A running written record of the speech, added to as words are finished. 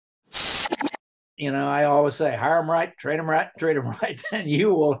I always say, hire them right, treat them right, and you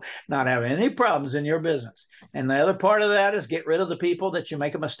will not have any problems in your business. And the other part of that is get rid of the people that you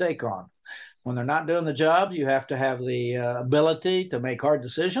make a mistake on. When they're not doing the job, you have to have the ability to make hard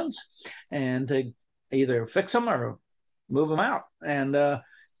decisions and to either fix them or move them out. And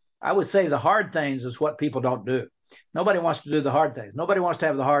I would say the hard things is what people don't do. Nobody wants to do the hard things. Nobody wants to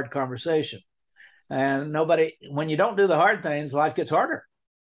have the hard conversation. And when you don't do the hard things, life gets harder.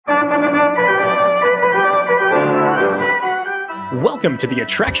 Welcome to the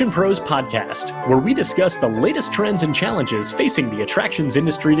Attraction Pros podcast, where we discuss the latest trends and challenges facing the attractions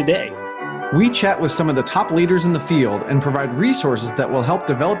industry today. We chat with some of the top leaders in the field and provide resources that will help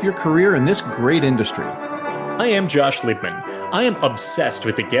develop your career in this great industry. I am Josh Liebman. I am obsessed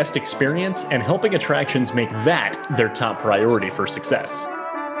with the guest experience and helping attractions make that their top priority for success.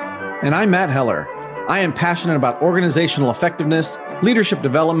 And I'm Matt Heller. I am passionate about organizational effectiveness, leadership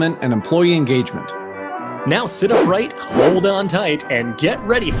development, and employee engagement. Now sit upright, hold on tight, and get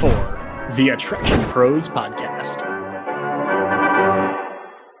ready for the Attraction Pros podcast.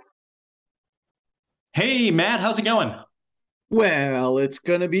 Hey, Matt, how's it going? Well, it's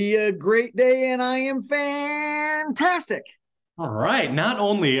going to be a great day, and I am fantastic. All right. Not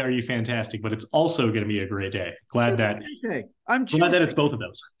only are you fantastic, but it's also going to be a great day. Glad that it's both of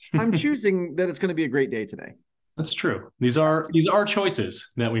those. I'm choosing that it's going to be a great day today. That's true. These are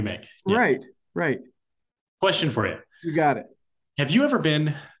choices that we make. Yeah. Right. Question for you. You got it. Have you ever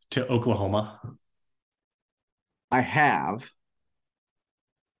been to Oklahoma? I have.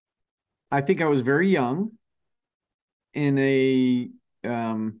 I think I was very young on a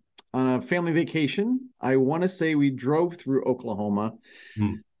family vacation. I want to say we drove through Oklahoma,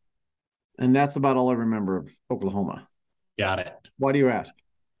 and that's about all I remember of Oklahoma. Got it. Why do you ask?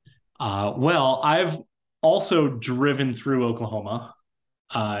 Well, I've also driven through Oklahoma.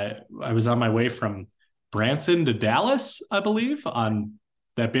 I was on my way from Branson to Dallas, I believe, on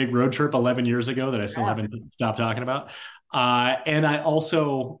that big road trip 11 years ago that I still haven't stopped talking about. And I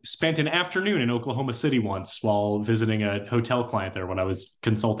also spent an afternoon in Oklahoma City once while visiting a hotel client there when I was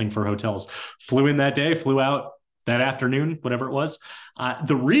consulting for hotels. Flew in that day, flew out that afternoon, whatever it was.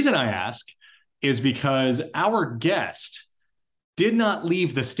 The reason I ask is because our guest did not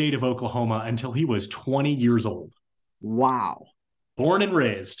leave the state of Oklahoma until he was 20 years old. Wow. Born and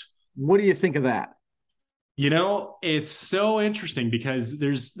raised. What do you think of that? It's so interesting because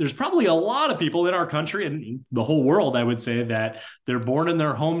there's probably a lot of people in our country and the whole world, I would say, that they're born in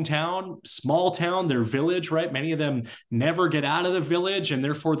their hometown, small town, their village, right? Many of them never get out of the village, and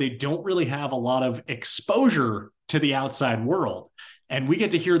therefore they don't really have a lot of exposure to the outside world. And we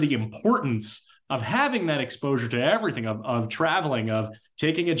get to hear the importance of having that exposure to everything, of traveling, of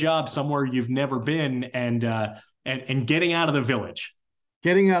taking a job somewhere you've never been, and getting out of the village.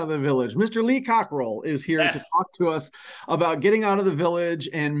 Getting out of the village. Mr. Lee Cockrell is here to talk to us about getting out of the village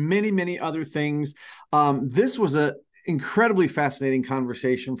and many, many other things. This was an incredibly fascinating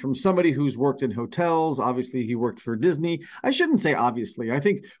conversation from somebody who's worked in hotels. Obviously, he worked for Disney. I shouldn't say obviously. I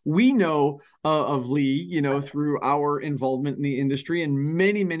think we know of Lee, through our involvement in the industry, and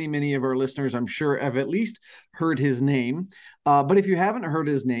many, many, many of our listeners, I'm sure, have at least heard his name. But if you haven't heard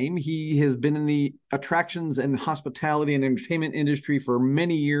his name, he has been in the attractions and hospitality and entertainment industry for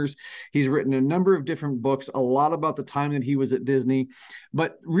many years. He's written a number of different books, a lot about the time that he was at Disney.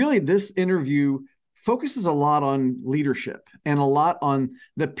 But really, this interview focuses a lot on leadership and a lot on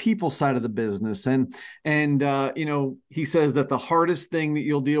the people side of the business. And he says that the hardest thing that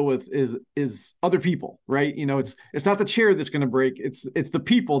you'll deal with is other people, right? It's not the chair that's going to break. It's the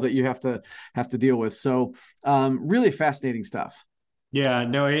people that you have to deal with. So really fascinating stuff. Yeah,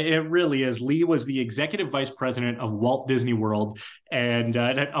 no, it really is. Lee was the executive vice president of Walt Disney World, and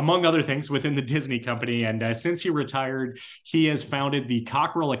among other things within the Disney company. And since he retired, he has founded the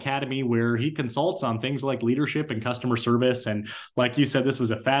Cockrell Academy, where he consults on things like leadership and customer service. And like you said, this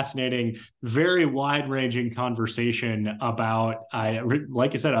was a fascinating, very wide-ranging conversation about,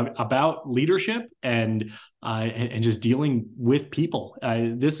 like I said, about leadership and just dealing with people.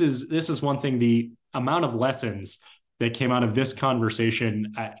 This is one thing. The amount of lessons that came out of this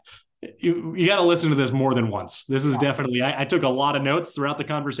conversation, you got to listen to this more than once. This is definitely, I took a lot of notes throughout the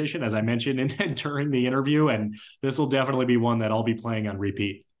conversation, as I mentioned, and during the interview, and this will definitely be one that I'll be playing on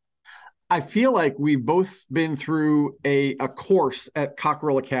repeat. I feel like we've both been through a course at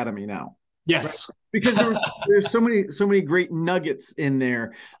Cockrell Academy now. Yes. Right? Because there's so many great nuggets in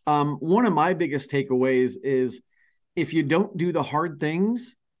there. One of my biggest takeaways is if you don't do the hard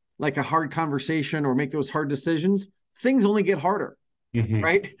things, like a hard conversation or make those hard decisions, things only get harder,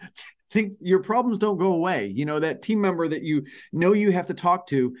 right? Your problems don't go away. That team member that you have to talk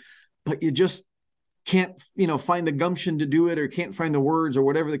to, but you just can't, find the gumption to do it, or can't find the words, or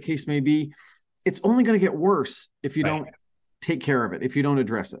whatever the case may be, it's only going to get worse if you don't take care of it, if you don't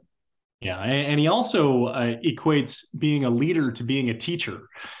address it. Yeah. And he also equates being a leader to being a teacher.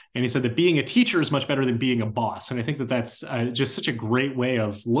 And he said that being a teacher is much better than being a boss. And I think that that's just such a great way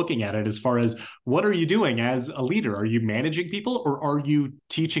of looking at it, as far as what are you doing as a leader? Are you managing people, or are you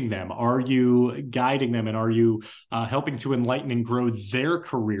teaching them? Are you guiding them? And are you helping to enlighten and grow their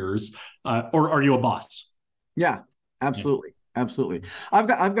careers? Or are you a boss? Yeah, absolutely. Yeah. Absolutely. I've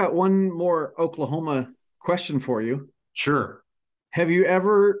got one more Oklahoma question for you. Sure. Have you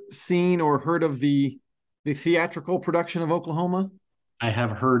ever seen or heard of the theatrical production of Oklahoma? I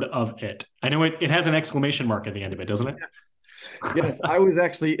have heard of it. I know it has an exclamation mark at the end of it, doesn't it? Yes, I was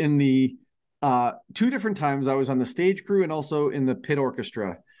actually in the 2 different times. I was on the stage crew and also in the pit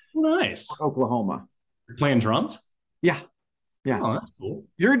orchestra. Nice. Oklahoma. You're playing drums? Yeah. Yeah. Oh, that's cool.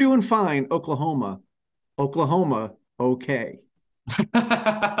 You're doing fine, Oklahoma. Oklahoma, okay.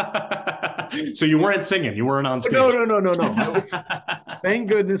 So you weren't singing. You weren't on stage. No. Thank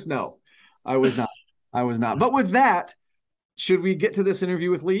goodness, no. I was not. But with that, should we get to this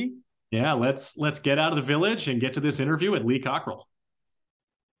interview with Lee? Yeah, let's get out of the village and get to this interview with Lee Cockrell.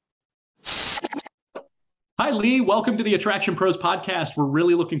 Hi, Lee. Welcome to the Attraction Pros podcast. We're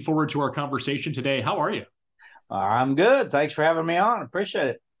really looking forward to our conversation today. How are you? I'm good. Thanks for having me on. Appreciate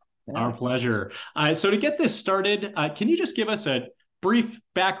it. Yeah. Our pleasure. So to get this started, can you just give us a brief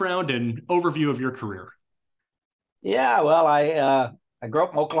background and overview of your career? Yeah, well, I grew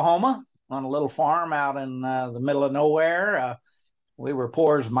up in Oklahoma on a little farm out in the middle of nowhere. We were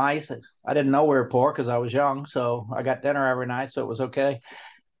poor as mice. I didn't know we were poor because I was young, so I got dinner every night, so it was okay.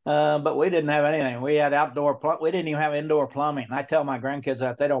 But we didn't have anything. We had we didn't even have indoor plumbing. I tell my grandkids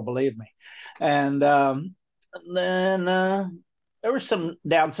that, they don't believe me. And then there were some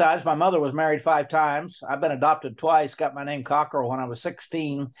downsides. My mother was married 5 times. I've been adopted twice, got my name Cockrell when I was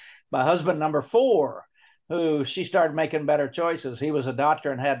 16. My husband, number 4, who she started making better choices. He was a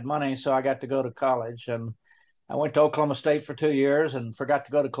doctor and had money, so I got to go to college. And I went to Oklahoma State for 2 years and forgot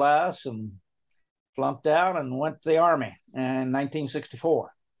to go to class and flunked out and went to the Army in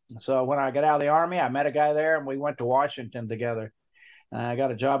 1964. So when I got out of the Army, I met a guy there and we went to Washington together. And I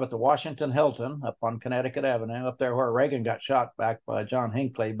got a job at the Washington Hilton up on Connecticut Avenue, up there where Reagan got shot back by John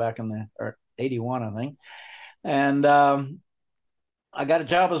Hinckley back in the 81, I think. And I got a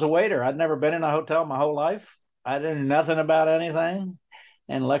job as a waiter. I'd never been in a hotel my whole life. I didn't know nothing about anything.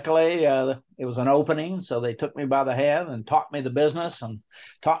 And luckily, it was an opening. So they took me by the hand and taught me the business and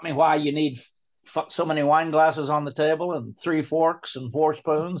taught me why you need so many wine glasses on the table and 3 forks and 4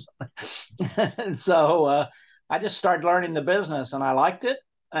 spoons. And so I just started learning the business and I liked it.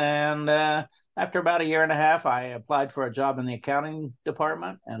 And after about 1.5 years, I applied for a job in the accounting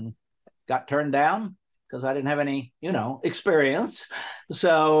department and got turned down because I didn't have any, experience.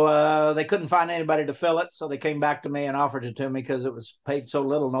 So they couldn't find anybody to fill it. So they came back to me and offered it to me because it was paid so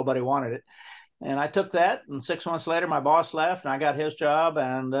little, nobody wanted it. And I took that. And 6 months later, my boss left and I got his job.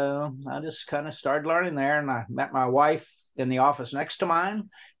 And I just kind of started learning there. And I met my wife in the office next to mine.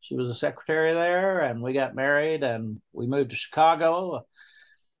 She was a secretary there. And we got married and we moved to Chicago,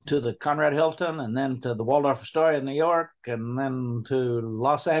 to the Conrad Hilton, and then to the Waldorf Astoria in New York, and then to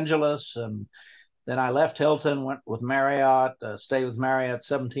Los Angeles. And then I left Hilton, went with Marriott, stayed with Marriott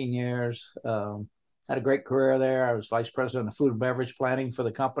 17 years. Had a great career there. I was vice president of food and beverage planning for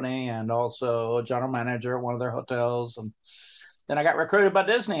the company and also a general manager at one of their hotels. And then I got recruited by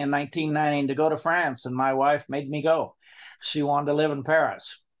Disney in 1990 to go to France, and my wife made me go. She wanted to live in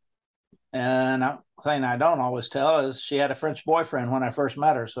Paris. And the thing I don't always tell is she had a French boyfriend when I first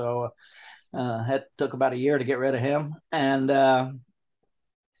met her. So it took about 1 year to get rid of him. And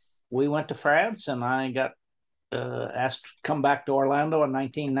we went to France, and I got asked to come back to Orlando in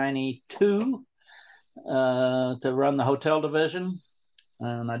 1992 to run the hotel division.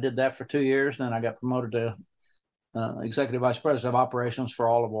 And I did that for 2 years. Then I got promoted to executive vice president of operations for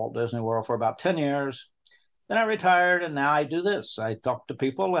all of Walt Disney World for about 10 years. Then I retired, and now I do this. I talk to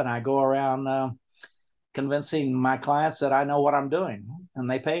people, and I go around convincing my clients that I know what I'm doing, and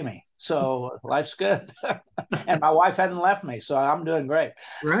they pay me. So life's good. And my wife hadn't left me, so I'm doing great.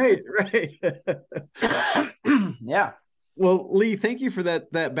 Right. Yeah. Well, Lee, thank you for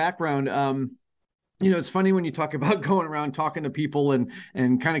that background. It's funny when you talk about going around talking to people and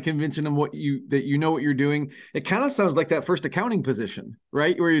kind of convincing them that you know what you're doing. It kind of sounds like that first accounting position,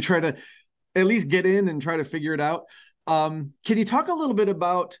 right? Where you try to at least get in and try to figure it out. Can you talk a little bit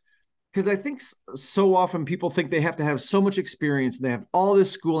about, because I think so often people think they have to have so much experience and they have all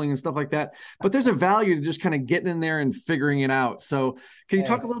this schooling and stuff like that, but there's a value to just kind of getting in there and figuring it out. So can you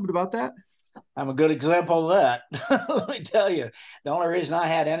talk a little bit about that? I'm a good example of that. Let me tell you, the only reason I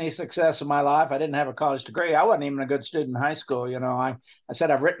had any success in my life, I didn't have a college degree. I wasn't even a good student in high school. I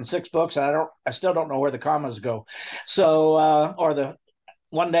said I've written 6 books, and I still don't know where the commas go. So, or the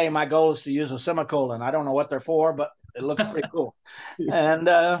one day my goal is to use a semicolon. I don't know what they're for, but it looks pretty cool. And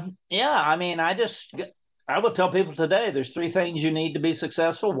yeah, I mean, I will tell people today there's 3 things you need to be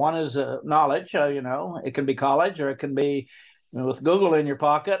successful. One is knowledge. It can be college, or it can be with Google in your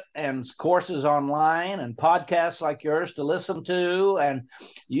pocket and courses online and podcasts like yours to listen to. And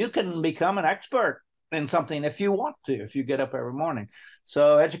you can become an expert in something if you want to, if you get up every morning.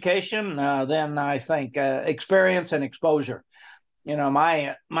 So education, then I think experience and exposure. A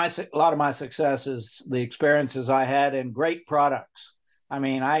lot of my success is the experiences I had in great products. I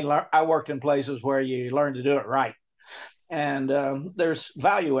mean, I worked in places where you learn to do it right, and there's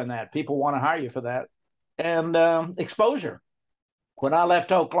value in that. People want to hire you for that, and exposure. When I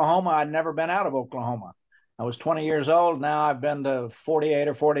left Oklahoma, I'd never been out of Oklahoma. I was 20 years old. Now I've been to 48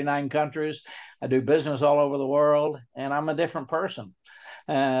 or 49 countries. I do business all over the world, and I'm a different person.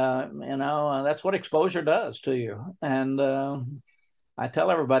 That's what exposure does to you. And I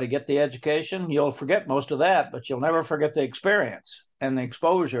tell everybody, get the education. You'll forget most of that, but you'll never forget the experience and the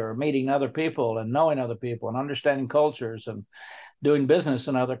exposure, meeting other people and knowing other people and understanding cultures and doing business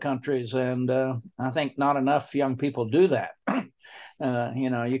in other countries. And I think not enough young people do that.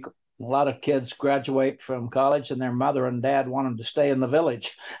 A lot of kids graduate from college and their mother and dad want them to stay in the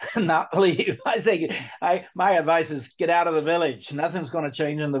village and not leave. I say, my advice is get out of the village. Nothing's going to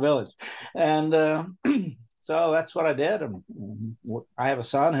change in the village. And so that's what I did. And I have a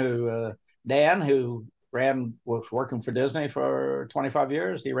son Dan, who was working for Disney for 25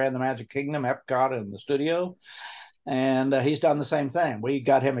 years. He ran the Magic Kingdom, Epcot, and the studio. And he's done the same thing. We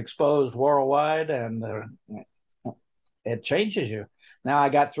got him exposed worldwide, and it changes you. Now I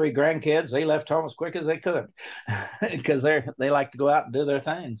got 3 grandkids. They left home as quick as they could because they like to go out and do their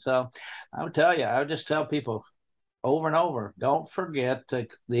thing. So I would just tell people over and over, don't forget the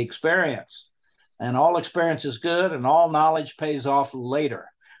experience. And all experience is good, and all knowledge pays off later.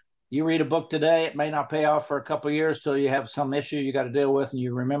 You read a book today, it may not pay off for a couple of years till you have some issue you got to deal with and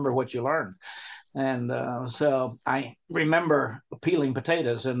you remember what you learned. And so I remember peeling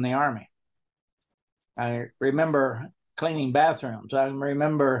potatoes in the Army. I remember cleaning bathrooms. I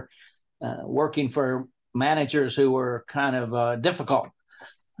remember working for managers who were kind of difficult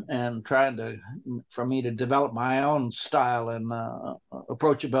and for me to develop my own style and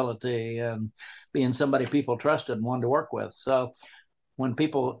approachability and being somebody people trusted and wanted to work with. So when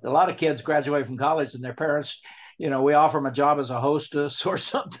a lot of kids graduate from college and their parents, we offer them a job as a hostess or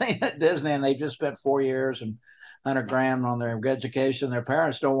something at Disney, and they just spent 4 years and $100,000 on their education. Their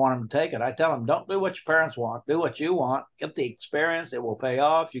parents don't want them to take it. I tell them, don't do what your parents want. Do what you want. Get the experience. It will pay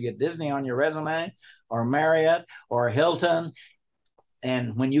off. You get Disney on your resume, or Marriott, or Hilton.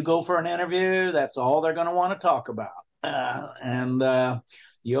 And when you go for an interview, that's all they're going to want to talk about.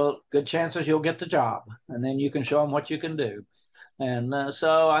 Good chances you'll get the job. And then you can show them what you can do. And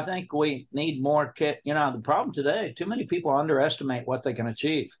so I think we need more the problem today, too many people underestimate what they can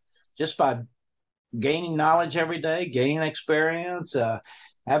achieve just by gaining knowledge every day, gaining experience,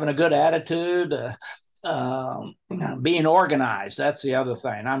 having a good attitude, being organized. That's the other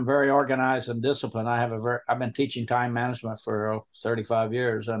thing. I'm very organized and disciplined. I've been teaching time management for 35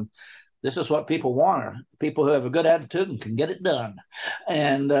 years, and this is what people want, people who have a good attitude and can get it done.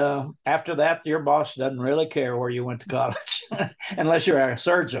 And after that, your boss doesn't really care where you went to college, unless you're a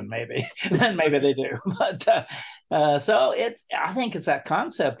surgeon, maybe. Then maybe they do. But so I think it's that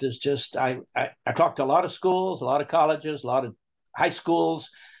concept is just, I talked to a lot of schools, a lot of colleges, a lot of high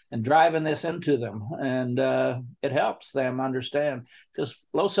schools, and driving this into them. And it helps them understand, because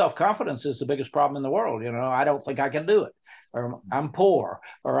low self-confidence is the biggest problem in the world. I don't think I can do it, or I'm poor,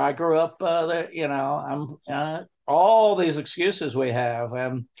 or I grew up I'm all these excuses we have.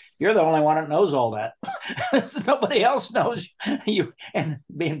 And you're the only one that knows all that. Nobody else knows you, and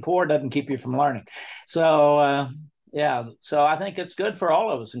being poor doesn't keep you from learning. So so I think it's good for all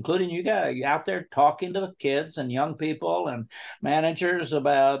of us, including you guys out there talking to the kids and young people and managers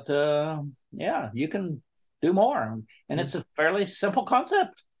about, you can do more. And it's a fairly simple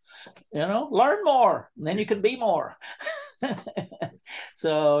concept, learn more, and then you can be more.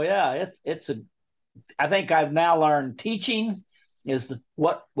 So, I think I've now learned teaching is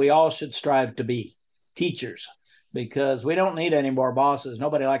what we all should strive to be, teachers, because we don't need any more bosses.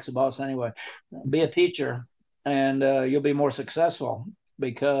 Nobody likes a boss anyway. Be a teacher. And you'll be more successful,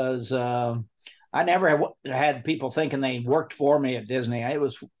 because I never had people thinking they worked for me at Disney. It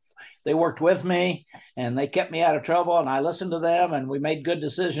was they worked with me and they kept me out of trouble, and I listened to them, and we made good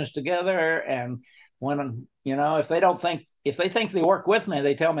decisions together. And when, if they think they work with me,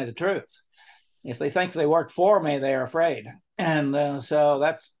 they tell me the truth. If they think they work for me, they're afraid. And so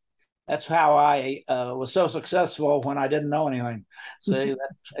that's how I was so successful when I didn't know anything. See,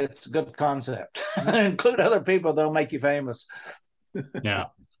 it's a good concept. Include other people, they'll make you famous. Yeah.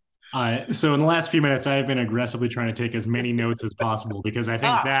 So in the last few minutes, I've been aggressively trying to take as many notes as possible, because I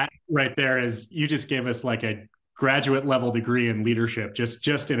think that right there is, you just gave us like a graduate level degree in leadership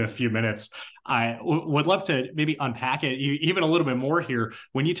just in a few minutes. I would love to maybe unpack it even a little bit more here.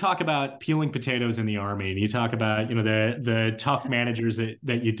 When you talk about peeling potatoes in the Army, and you talk about, the tough managers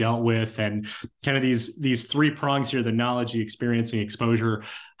that you dealt with, and kind of these three prongs here, the knowledge, the experience, the exposure,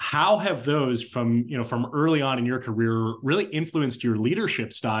 how have those from early on in your career really influenced your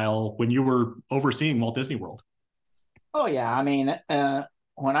leadership style when you were overseeing Walt Disney World? Oh, yeah. I mean,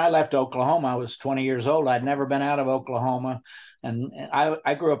 when I left Oklahoma, I was 20 years old. I'd never been out of Oklahoma. And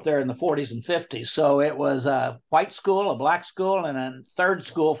I grew up there in the 40s and 50s. So it was a white school, a black school, and a third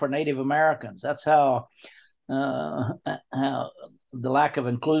school for Native Americans. That's how the lack of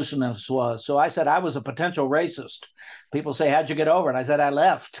inclusiveness was. So I said I was a potential racist. People say, how'd you get over it? I said, I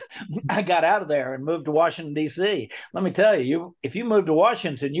left. I got out of there and moved to Washington, D.C. Let me tell you, if you move to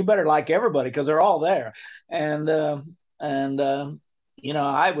Washington, you better like everybody, because they're all there. And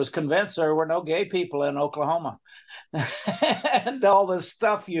I was convinced there were no gay people in Oklahoma. And all this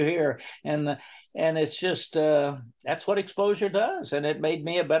stuff you hear. And it's just, that's what exposure does. And it made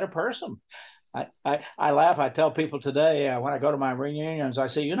me a better person. I laugh. I tell people today, when I go to my reunions, I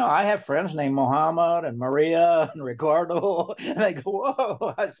say, I have friends named Mohammed and Maria and Ricardo. And they go,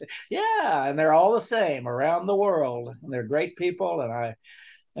 whoa. I say, yeah. And they're all the same around the world. And they're great people.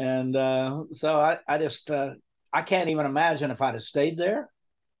 So I just, I can't even imagine if I'd have stayed there,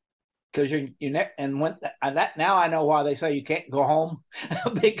 because now I know why they say you can't go home,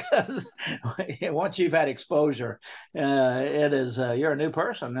 because once you've had exposure, it is you're a new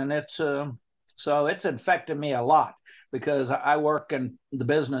person, and so it's infected me a lot, because I work in the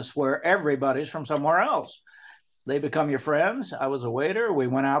business where everybody's from somewhere else. They become your friends. I was a waiter. We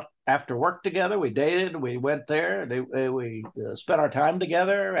went out after work together. We dated. We went there. We spent our time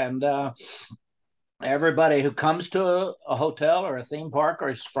together, and everybody who comes to a hotel or a theme park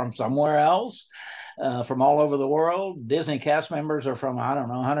is from somewhere else, from all over the world. Disney cast members are from,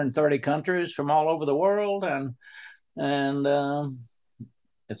 130 countries from all over the world. And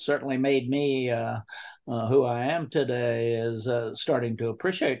it certainly made me who I am today, is starting to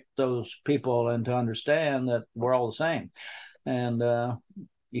appreciate those people and to understand that we're all the same. And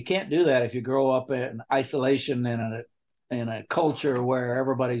you can't do that if you grow up in isolation in a culture where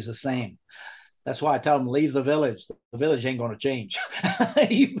everybody's the same. That's why I tell them, leave the village. The village ain't going to change.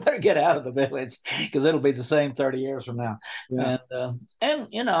 You better get out of the village, because it'll be the same 30 years from now. Yeah. And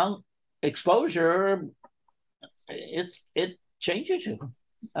exposure, it changes you.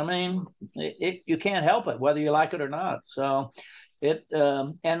 I mean, you can't help it, whether you like it or not. So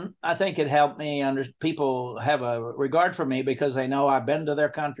and I think it helped me people have a regard for me, because they know I've been to their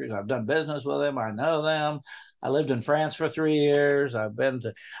countries. I've done business with them. I know them. I lived in France for 3 years. I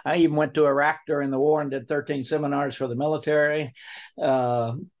even went to Iraq during the war and did 13 seminars for the military,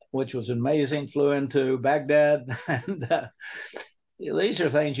 which was amazing. Flew into Baghdad. And these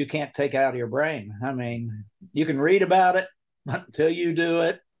are things you can't take out of your brain. I mean, you can read about it, but until you do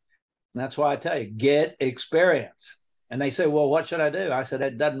it. And that's why I tell you, get experience. And they say, well, what should I do? I said,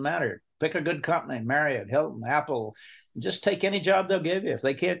 it doesn't matter. Pick a good company, Marriott, Hilton, Apple. Just take any job they'll give you. If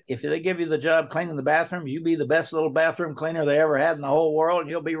they give you the job cleaning the bathroom, you be the best little bathroom cleaner they ever had in the whole world, and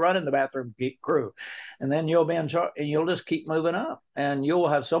you'll be running the bathroom crew. And then you'll be in charge, and you'll just keep moving up. And you'll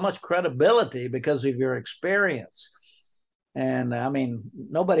have so much credibility because of your experience. And I mean,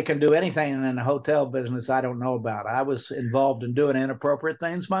 nobody can do anything in the hotel business I don't know about. I was involved in doing inappropriate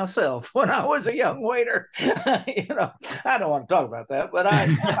things myself when I was a young waiter. I don't want to talk about that, but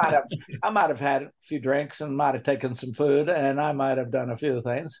I might have had a few drinks and might have taken some food, and I might have done a few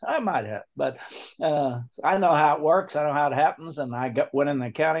things. I might have, but I know how it works. I know how it happens, and went in the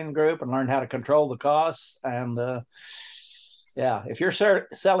accounting group and learned how to control the costs. And yeah, if you're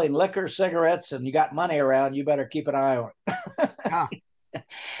selling liquor, cigarettes, and you got money around, you better keep an eye on it. Yeah.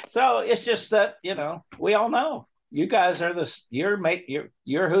 So it's just that, we all know you guys are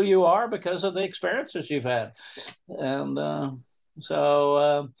you're who you are because of the experiences you've had. And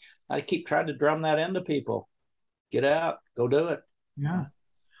so I keep trying to drum that into people. Get out, go do it. Yeah.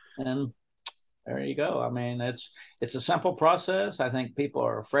 And there you go. I mean, it's a simple process. I think people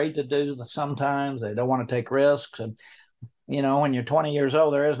are afraid to do sometimes. They don't want to take risks. And when you're 20 years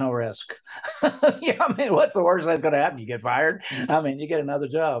old, there is no risk. I mean, what's the worst that's going to happen? You get fired. I mean, you get another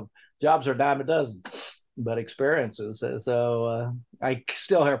job. Jobs are a dime a dozen, but experiences. So I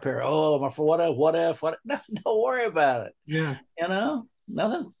still hear people, oh, for what if? No, don't worry about it. Yeah.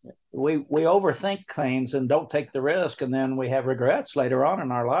 Nothing. We overthink things and don't take the risk, and then we have regrets later on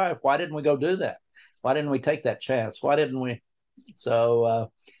in our life. Why didn't we go do that? Why didn't we take that chance? Why didn't we? So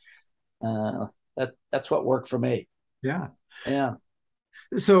that's what worked for me. Yeah. Yeah.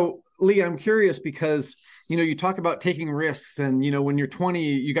 So, Lee, I'm curious because, you talk about taking risks and, when you're 20,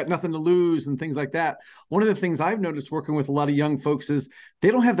 you got nothing to lose and things like that. One of the things I've noticed working with a lot of young folks is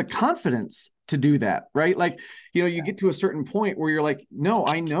they don't have the confidence to do that, right? Like, you get to a certain point where you're like, no,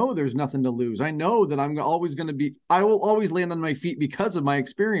 I know there's nothing to lose. I know that I will always land on my feet because of my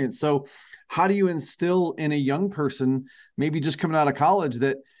experience. So how do you instill in a young person, maybe just coming out of college,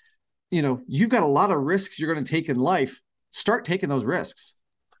 that, you've got a lot of risks you're going to take in life? Start taking those risks.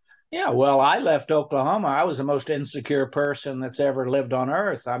 Yeah, well, I left Oklahoma. I was the most insecure person that's ever lived on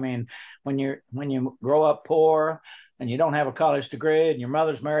earth. I mean, when you grow up poor and you don't have a college degree and your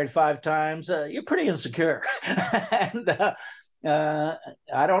mother's married 5 times, you're pretty insecure. And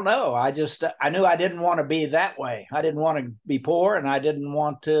I don't know. I knew I didn't want to be that way. I didn't want to be poor, and I didn't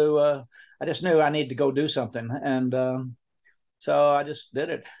want to. I just knew I needed to go do something, and so I just did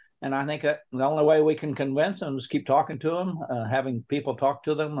it. And I think that the only way we can convince them is keep talking to them, having people talk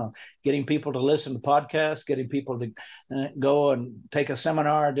to them, getting people to listen to podcasts, getting people to go and take a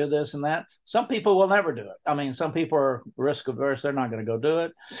seminar, do this and that. Some people will never do it. I mean, some people are risk averse. They're not going to go do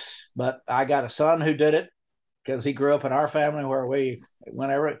it. But I got a son who did it because he grew up in our family where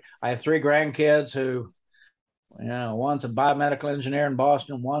I have 3 grandkids who, one's a biomedical engineer in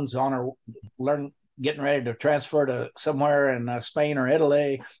Boston, one's getting ready to transfer to somewhere in Spain or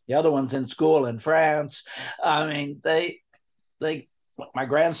Italy. The other one's in school in France. I mean, my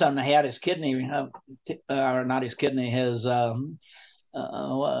grandson had his kidney, or not his kidney, his gallbladder,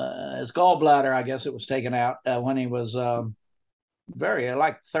 I guess it was taken out when he was like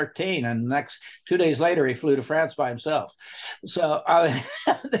 13, and the next 2 days later he flew to France by himself. So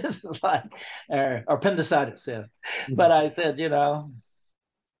this is like appendicitis. Yeah. But I said,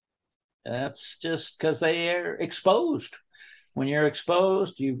 that's just because they are exposed. When you're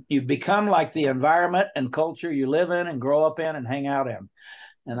exposed, you become like the environment and culture you live in and grow up in and hang out in.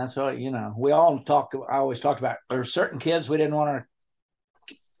 And that's what, we all I always talked about, there's certain kids we didn't want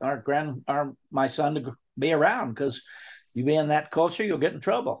my son to be around, because you be in that culture, you'll get in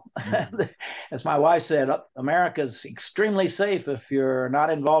trouble. As my wife said, America's extremely safe if you're not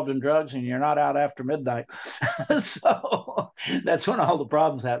involved in drugs and you're not out after midnight. So that's when all the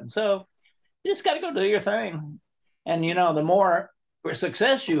problems happen. So you just got to go do your thing. And, the more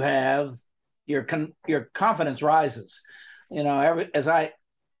success you have, your confidence rises.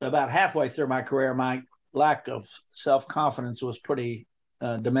 About halfway through my career, my lack of self-confidence was pretty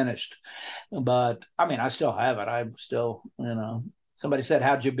diminished. But I mean, I still have it. I'm still, somebody said,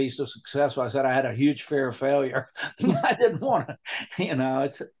 how'd you be so successful? I said, I had a huge fear of failure. I didn't want to,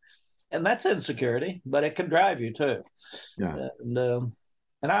 and that's insecurity, but it can drive you too. Yeah.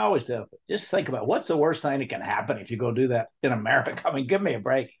 And I always tell, just think about what's the worst thing that can happen if you go do that in America. I mean, give me a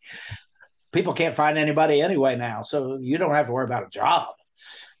break. People can't find anybody anyway now, so you don't have to worry about a job.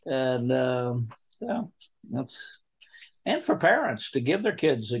 And and for parents to give their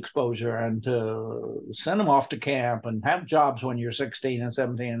kids exposure and to send them off to camp and have jobs when you're 16 and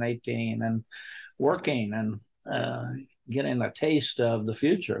 17 and 18 and working and getting a taste of the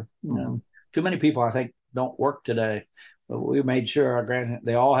future. Too many people, I think, don't work today. But we made sure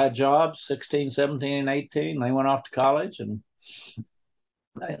they all had jobs, 16, 17, and 18. They went off to college, and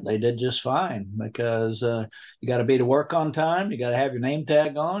they did just fine, because you got to be to work on time. You got to have your name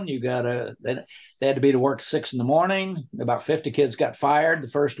tag on. They had to be to work at 6 a.m. About 50 kids got fired the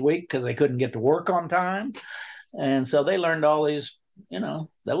first week because they couldn't get to work on time. And so they learned all these,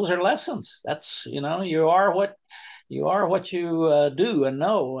 those are lessons. That's, you are what you do and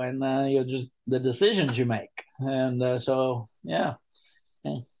know, and you're just the decisions you make. And so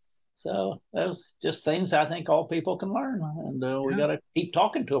those just things I think all people can learn, and we got to keep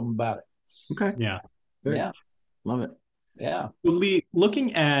talking to them about it. Okay. Yeah. Good. Yeah. Love it. Yeah. Well, Lee,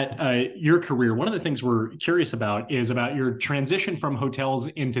 looking at your career, one of the things we're curious about is about your transition from hotels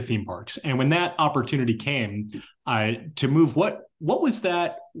into theme parks. And when that opportunity came, to move. What was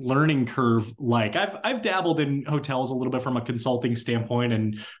that learning curve like? I've dabbled in hotels a little bit from a consulting standpoint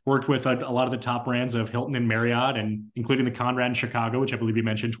and worked with a lot of the top brands of Hilton and Marriott, and including the Conrad in Chicago, which I believe you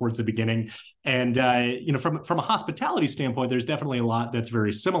mentioned towards the beginning. And from a hospitality standpoint, there's definitely a lot that's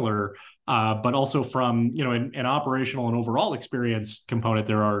very similar. But also from an operational and overall experience component,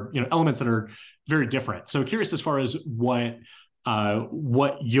 there are elements that are very different. So curious as far as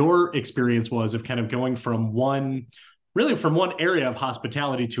what your experience was of kind of going from one area of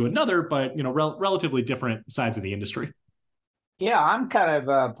hospitality to another, but relatively different sides of the industry. Yeah, I'm kind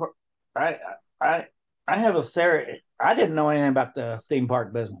of I have a theory. I didn't know anything about the theme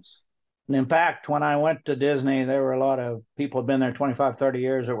park business. And in fact, when I went to Disney, there were a lot of people who had been there 25, 30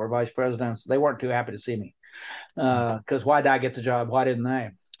 years that were vice presidents. They weren't too happy to see me because why did I get the job? Why didn't they?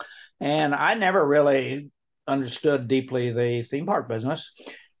 And I never really understood deeply the theme park business.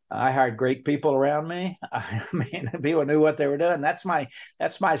 I hired great people around me. I mean, people knew what they were doing. That's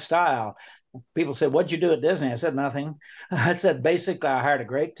my style. People said, "What'd you do at Disney?" I said, "Nothing." I said, basically, I hired a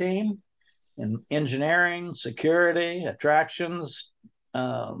great team in engineering, security, attractions,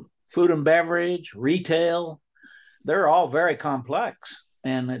 food and beverage, retail. They're all very complex.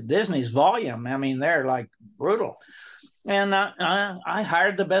 And at Disney's volume, I mean, they're like brutal. And I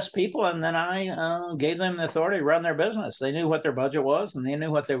hired the best people, and then I gave them the authority to run their business. They knew what their budget was, and they knew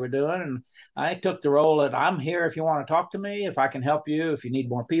what they were doing. And I took the role that I'm here if you want to talk to me, if I can help you, if you need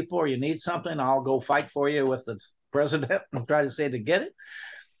more people or you need something, I'll go fight for you with the president and try to say to get it.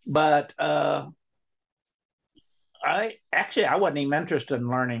 But I wasn't even interested in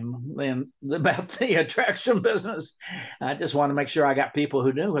learning about the attraction business. I just wanted to make sure I got people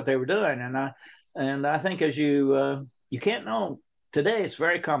who knew what they were doing. And I think as you can't know today, it's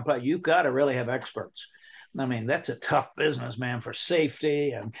very complex. You've got to really have experts. I mean, that's a tough business, man, for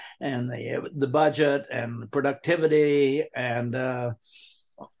safety and the budget and the productivity and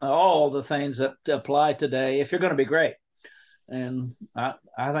all the things that apply today if you're going to be great. And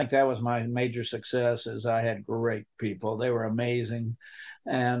I think that was my major success is I had great people. They were amazing.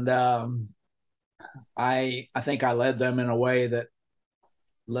 And I think I led them in a way that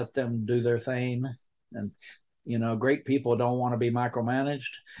let them do their thing. And great people don't want to be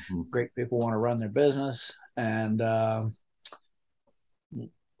micromanaged. Mm-hmm. Great people want to run their business. And I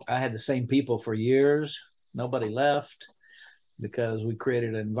had the same people for years. Nobody left because we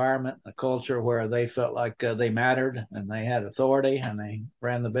created an environment, a culture where they felt like they mattered and they had authority and they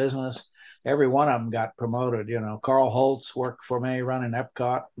ran the business. Every one of them got promoted. Carl Holtz worked for me running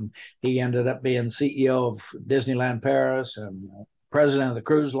Epcot, and he ended up being CEO of Disneyland Paris and president of the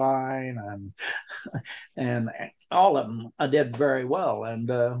cruise line, and all of them did very well.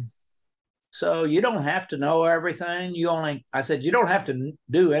 And so you don't have to know everything. I said, you don't have to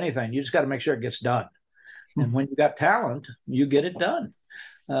do anything. You just got to make sure it gets done. And when you got talent, you get it done.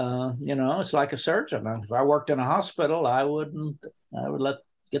 It's like a surgeon. If I worked in a hospital, I would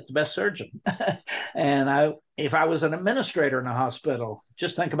get the best surgeon. And if I was an administrator in a hospital,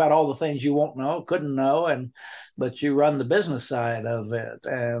 just think about all the things you couldn't know, but you run the business side of it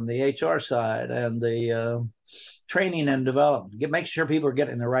and the HR side and the training and development. Make sure people are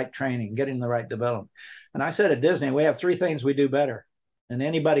getting the right training, getting the right development. And I said at Disney, we have 3 things we do better, and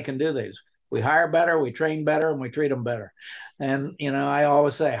anybody can do these. We hire better, we train better, and we treat them better. And, I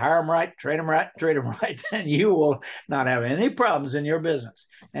always say, hire them right, train them right, treat them right, and you will not have any problems in your business.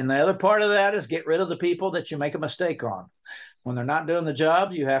 And the other part of that is get rid of the people that you make a mistake on. When they're not doing the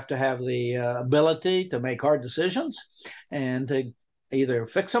job, you have to have the ability to make hard decisions and to either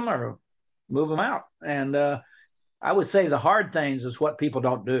fix them or move them out. And I would say the hard things is what people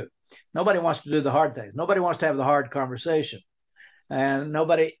don't do. Nobody wants to do the hard things. Nobody wants to have the hard conversation. And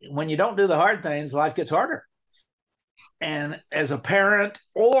when you don't do the hard things, life gets harder. And as a parent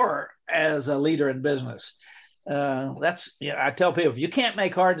or as a leader in business, I tell people, if you can't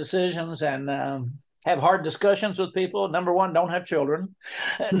make hard decisions and have hard discussions with people, number 1, don't have children.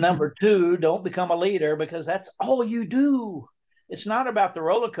 Number 2, don't become a leader, because that's all you do. It's not about the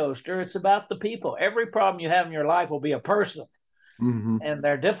roller coaster. It's about the people. Every problem you have in your life will be a person. Mm-hmm. And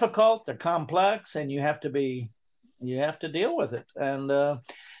they're difficult, they're complex, and you have to deal with it. And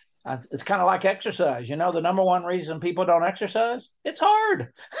it's kind of like exercise. The number 1 reason people don't exercise, it's hard.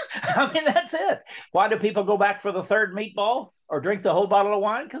 I mean, that's it. Why do people go back for the 3rd meatball or drink the whole bottle of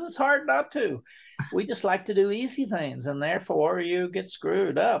wine? Because it's hard not to. We just like to do easy things, and therefore you get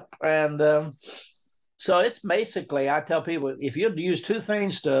screwed up. And so it's basically, I tell people, if you use 2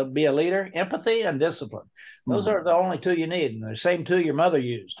 things to be a leader, empathy and discipline. Those are the only 2 you need, and the same 2 your mother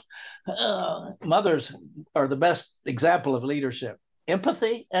used. Mothers are the best example of leadership: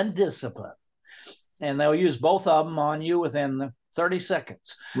 empathy and discipline. and they'll use both of them on you within 30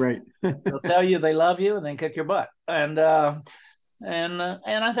 seconds. Right. They'll tell you they love you and then kick your butt. And I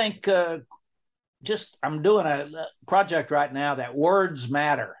think just I'm doing a project right now that words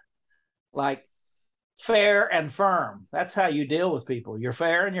matter, like fair and firm. That's how you deal with people. You're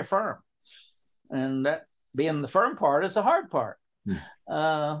fair and you're firm, and that being the firm part is the hard part.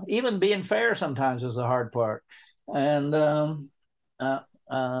 Even being fair sometimes is the hard part. And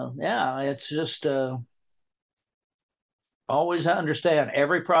yeah, it's just always understand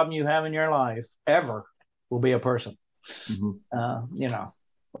every problem you have in your life ever will be a person. You know,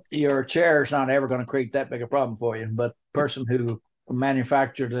 your chair is not ever going to create that big a problem for you, but the person who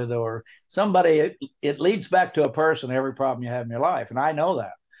manufactured it or somebody, it leads back to a person, every problem you have in your life. And I know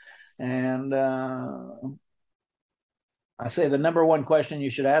that. And I say the number one question you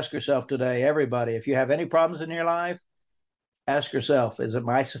should ask yourself today, everybody, if you have any problems in your life, ask yourself, is it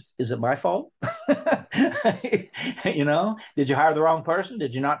my fault? You know, did you hire the wrong person?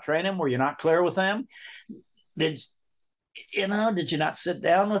 Did you not train him? Were you not clear with them? Did you not sit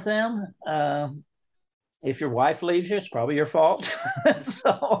down with them? If your wife leaves you, it's probably your fault.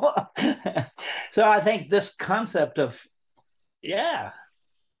 So I think this concept of, yeah,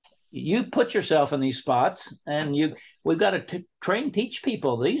 you put yourself in these spots, and we've got to teach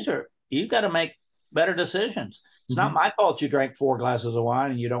people. You've got to make better decisions. It's not my fault you drank 4 glasses of wine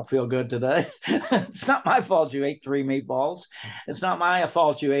and you don't feel good today. It's not my fault you ate 3 meatballs. It's not my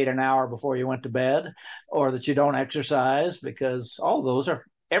fault you ate an hour before you went to bed, or that you don't exercise, because all those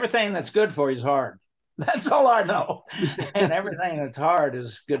everything that's good for you is hard. That's all I know. And everything that's hard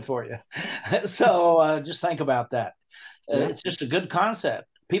is good for you. So just think about that. It's just a good concept.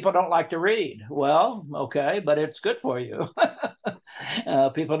 People don't like to read. Well, okay, but it's good for you.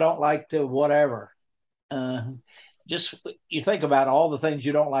 People don't like to whatever. Just you think about all the things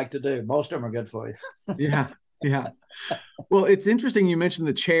you don't like to do. Most of them are good for you. Yeah. Well, it's interesting you mentioned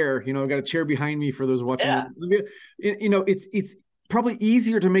the chair. You know, I've got a chair behind me for those watching. Yeah. You know, it's probably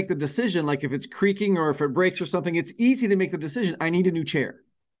easier to make the decision. Like if it's creaking or if it breaks or something, it's easy to make the decision. I need a new chair,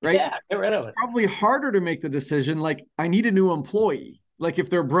 right? Yeah, get rid of it. It's probably harder to make the decision. Like I need a new employee. Like if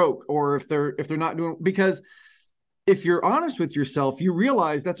they're broke or if they're not doing, because if you're honest with yourself, you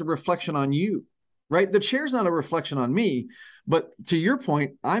realize that's a reflection on you, right? The chair's not a reflection on me, but to your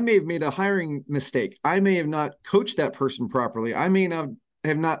point, I may have made a hiring mistake. I may have not coached that person properly. I may not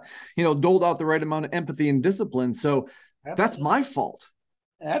have not, doled out the right amount of empathy and discipline. So that's my fault.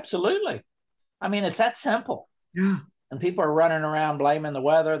 Absolutely. I mean, it's that simple. Yeah. And people are running around blaming the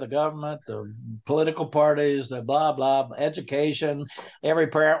weather, the government, the political parties, the blah, blah, education. Every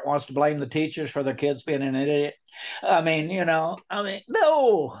parent wants to blame the teachers for their kids being an idiot. I mean,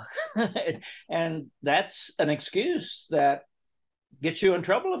 no. And that's an excuse that gets you in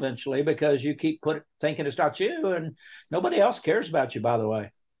trouble eventually, because you keep thinking it's not you, and nobody else cares about you, by the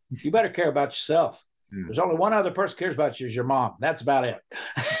way. You better care about yourself. There's only one other person cares about you, is your mom. That's about it.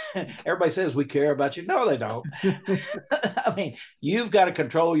 Everybody says we care about you. No, they don't. I mean, you've got to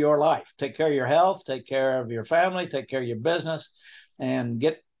control your life. Take care of your health, take care of your family, take care of your business, and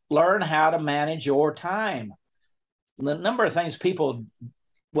learn how to manage your time. The number of things people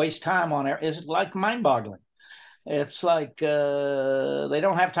waste time on is like mind-boggling. It's like they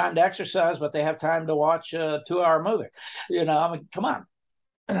don't have time to exercise, but they have time to watch a 2-hour movie. I mean, come on.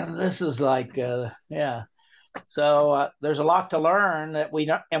 This is like, yeah. So there's a lot to learn that we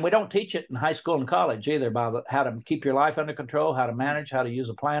don't teach it in high school and college either, about how to keep your life under control, how to manage, how to use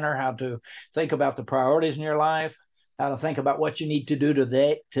a planner, how to think about the priorities in your life, how to think about what you need to do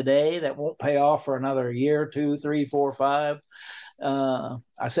today that won't pay off for another year, 2, 3, 4, 5. I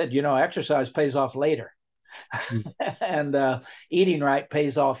said, exercise pays off later. And eating right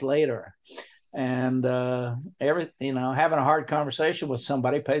pays off later. And having a hard conversation with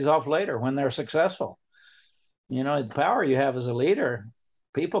somebody pays off later when they're successful. The power you have as a leader,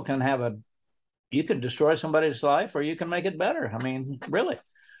 people you can destroy somebody's life or you can make it better. I mean, really,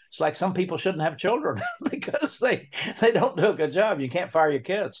 it's like some people shouldn't have children because they don't do a good job. You can't fire your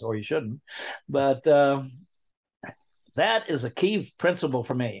kids, or you shouldn't. But that is a key principle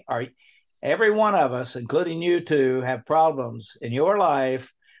for me. Every one of us, including you two, have problems in your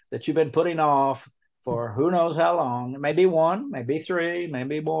life that you've been putting off for who knows how long. Maybe 1, maybe 3,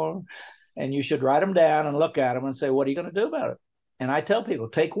 maybe more. And you should write them down and look at them and say, what are you going to do about it? And I tell people,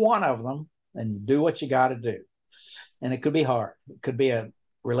 take one of them and do what you got to do. And it could be hard. It could be a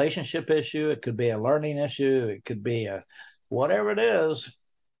relationship issue. It could be a learning issue. It could be whatever it is.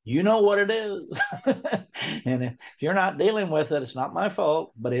 You know what it is. And if you're not dealing with it, it's not my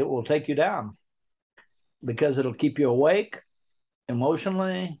fault, but it will take you down, because it'll keep you awake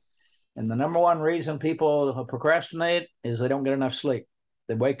emotionally. And the number one reason people procrastinate is they don't get enough sleep.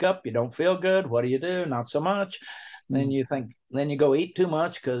 They wake up, you don't feel good. What do? Not so much. Then you think, then you go eat too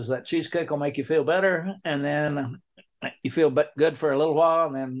much because that cheesecake will make you feel better. And then you feel good for a little while.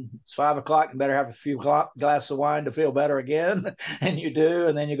 And then it's 5 o'clock. You better have a few glasses of wine to feel better again. And you do.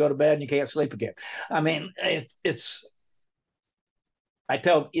 And then you go to bed and you can't sleep again. I mean, I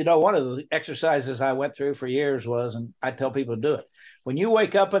tell, one of the exercises I went through for years was, and I tell people to do it. When you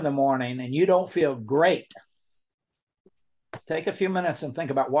wake up in the morning and you don't feel great, take a few minutes and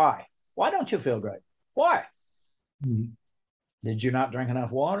think about why. Why don't you feel great? Why? Mm-hmm. Did you not drink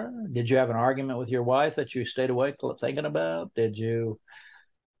enough water? Did you have an argument with your wife that you stayed awake thinking about? Did you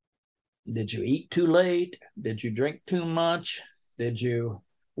eat too late? Did you drink too much?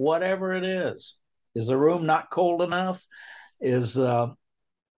 Whatever it is the room not cold enough? I'm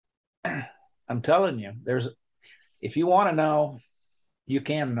telling you, if you want to know, you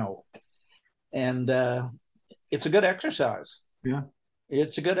can know. And it's a good exercise. Yeah.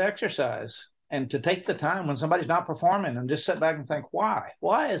 It's a good exercise. And to take the time when somebody's not performing and just sit back and think, why?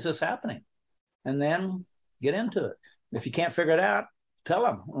 Why is this happening? And then get into it. If you can't figure it out, tell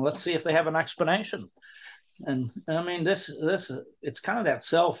them. Let's see if they have an explanation. And I mean, it's kind of that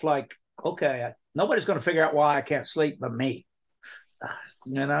self, okay, nobody's going to figure out why I can't sleep but me.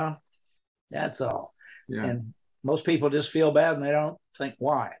 That's all. Yeah. And most people just feel bad and they don't think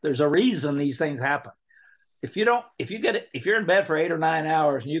why. There's a reason these things happen. If you're in bed for 8 or 9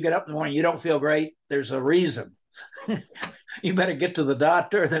 hours and you get up in the morning, you don't feel great, there's a reason. You better get to the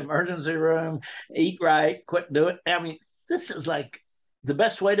doctor, the emergency room, eat right, quit doing it. I mean, this is like the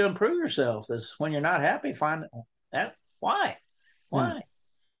best way to improve yourself is when you're not happy, find that. Why?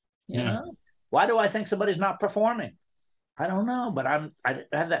 You know, why do I think somebody's not performing? I don't know, but I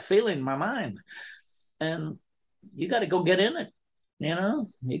have that feeling in my mind. And you got to go get in it.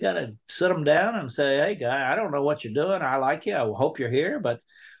 You got to sit them down and say, hey, guy, I don't know what you're doing. I like you. I hope you're here, but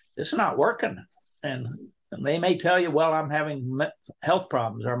it's not working. And they may tell you, well, I'm having health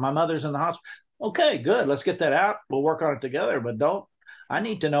problems or my mother's in the hospital. Okay, good. Let's get that out. We'll work on it together. But I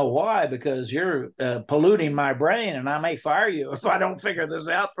need to know why, because you're polluting my brain and I may fire you if I don't figure this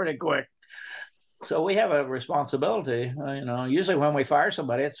out pretty quick. So we have a responsibility. Usually when we fire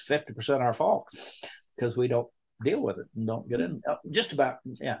somebody, it's 50% our fault because we don't deal with it and don't get in. Just about,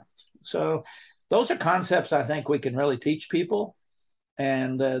 yeah. So those are concepts I think we can really teach people,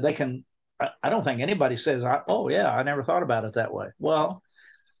 and they can. I don't think anybody says, "Oh yeah, I never thought about it that way." Well,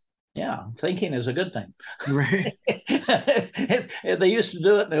 yeah, thinking is a good thing. Right. They used to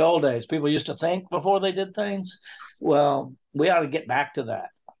do it in the old days. People used to think before they did things. Well, we ought to get back to that.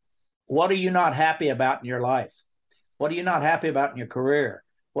 What are you not happy about in your life? What are you not happy about in your career?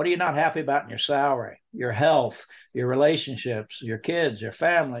 What are you not happy about in your salary, your health, your relationships, your kids, your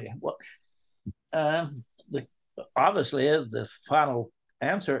family? Obviously, the final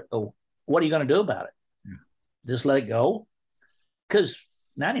answer, what are you going to do about it? Yeah. Just let it go? Because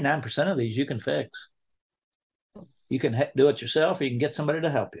 99% of these you can fix. You can do it yourself, or you can get somebody to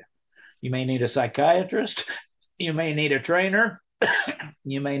help you. You may need a psychiatrist. You may need a trainer.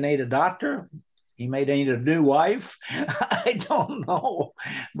 You may need a doctor. You may need a new wife. I don't know,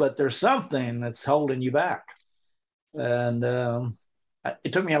 but there's something that's holding you back. And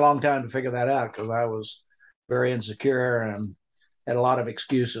it took me a long time to figure that out because I was very insecure and had a lot of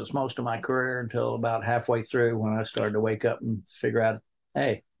excuses most of my career until about halfway through when I started to wake up and figure out,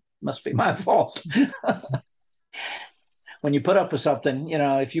 hey, must be my fault. When you put up with something,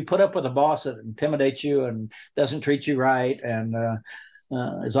 if you put up with a boss that intimidates you and doesn't treat you right and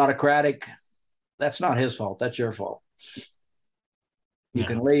is autocratic, that's not his fault. That's your fault. You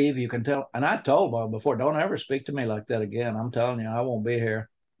can leave. You can tell. And I've told Bob before, don't ever speak to me like that again. I'm telling you, I won't be here.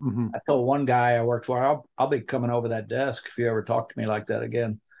 Mm-hmm. I told one guy I worked for, I'll be coming over that desk if you ever talk to me like that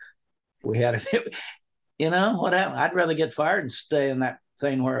again. We had it. What happened? I'd rather get fired and stay in that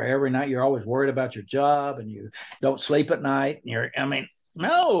thing where every night you're always worried about your job and you don't sleep at night.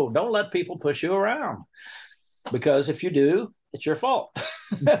 No, don't let people push you around, because if you do, it's your fault.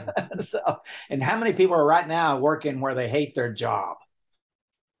 And how many people are right now working where they hate their job?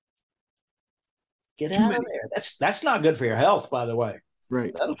 Get out of there. That's not good for your health, by the way.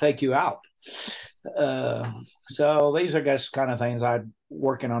 Right. That'll take you out. So these are just kind of things I'm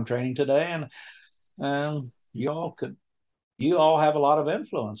working on training today, and you all have a lot of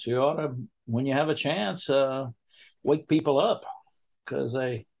influence. You ought to, when you have a chance, wake people up, because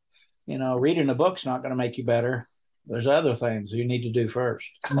reading a book's not going to make you better. There's other things you need to do first.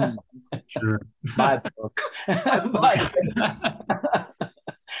 Sure. Buy the book.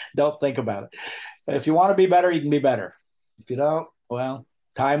 Don't think about it. If you want to be better, you can be better. If you don't, well,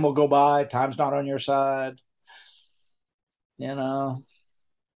 time will go by. Time's not on your side. You know.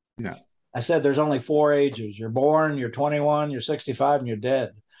 Yeah. I said there's only 4 ages. You're born, you're 21, you're 65, and you're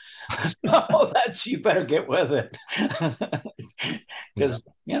dead. So that's, you better get with it. Because,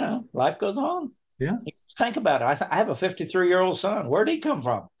 life goes on. Yeah. Think about it. I have a 53-year-old son. Where'd he come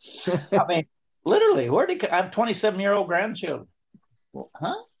from? I mean, literally, I have 27-year-old grandchildren. Well,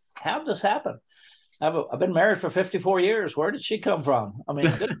 huh? How'd this happen? I've been married for 54 years. Where did she come from? I mean,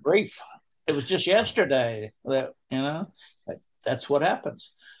 good grief. It was just yesterday that, that's what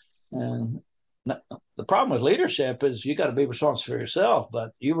happens. And the problem with leadership is you got to be responsible for yourself,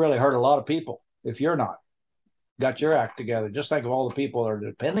 but you really hurt a lot of people if you're not got your act together. Just think of all the people that are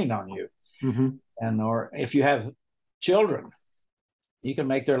depending on you. And or if you have children, you can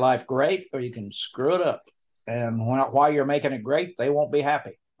make their life great or you can screw it up. And while you're making it great, they won't be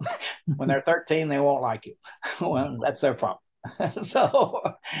happy. When they're 13, they won't like you. Well, that's their problem. So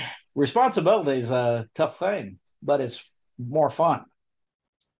responsibility is a tough thing, but it's more fun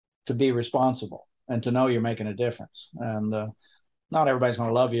to be responsible and to know you're making a difference. And not everybody's going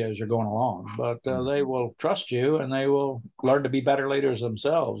to love you as you're going along, but they will trust you and they will learn to be better leaders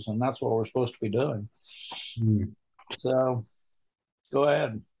themselves. And that's what we're supposed to be doing. So go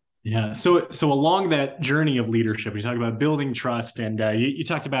ahead. Yeah. So along that journey of leadership, you talked about building trust, and you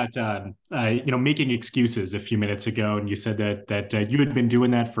talked about making excuses a few minutes ago, and you said that you had been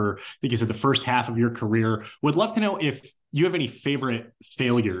doing that for, I think you said, the first half of your career. Would love to know if you have any favorite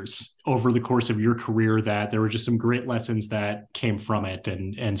failures over the course of your career, that there were just some great lessons that came from it,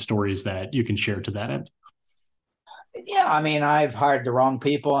 and stories that you can share to that end. Yeah, I mean, I've hired the wrong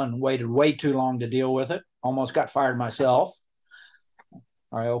people and waited way too long to deal with it. Almost got fired myself.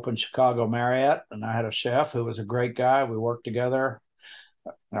 I opened Chicago Marriott, and I had a chef who was a great guy. We worked together.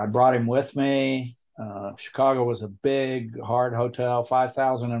 I brought him with me. Chicago was a big, hard hotel,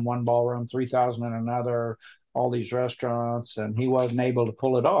 5,000 in one ballroom, 3,000 in another, all these restaurants, and he wasn't able to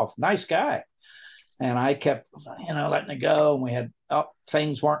pull it off. Nice guy. And I kept, letting it go. And we had,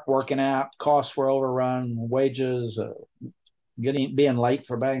 things weren't working out. Costs were overrun, wages, being late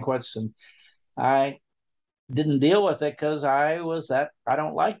for banquets. And I didn't deal with it because I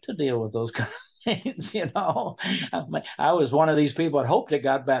don't like to deal with those kind of things, I was one of these people that hoped it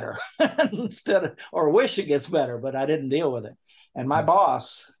got better or wish it gets better, but I didn't deal with it. And my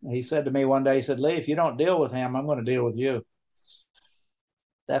boss, he said to me one day, he said, "Lee, if you don't deal with him, I'm going to deal with you."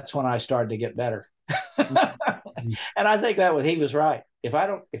 That's when I started to get better. And I think he was right.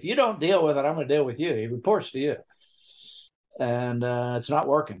 If you don't deal with it, I'm going to deal with you. He reports to you. And it's not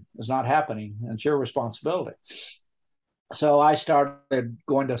working. It's not happening. And it's your responsibility. So I started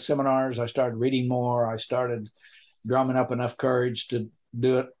going to seminars. I started reading more. I started drumming up enough courage to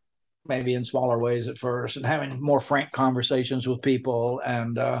do it maybe in smaller ways at first, and having more frank conversations with people.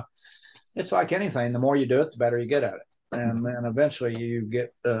 And it's like anything. The more you do it, the better you get at it. And then eventually you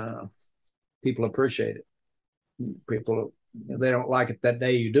get people appreciate it. People, they don't like it that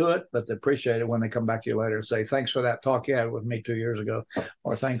day you do it, but they appreciate it when they come back to you later and say, "Thanks for that talk you had with me 2 years ago,"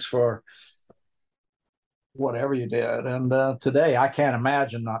 or "Thanks for whatever you did." And today I can't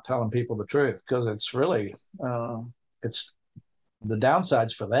imagine not telling people the truth, because it's really, it's the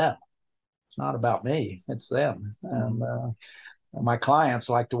downsides for them. It's not about me, it's them. And my clients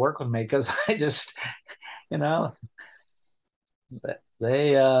like to work with me because I just,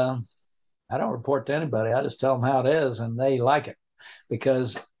 I don't report to anybody. I just tell them how it is, and they like it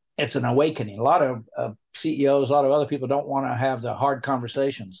because it's an awakening. A lot of CEOs, a lot of other people don't want to have the hard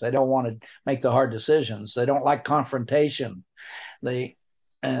conversations. They don't want to make the hard decisions. They don't like confrontation. We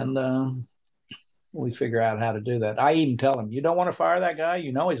figure out how to do that. I even tell them, "You don't want to fire that guy?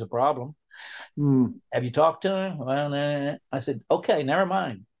 He's a problem. Have you talked to him?" Well, I said, "Okay, never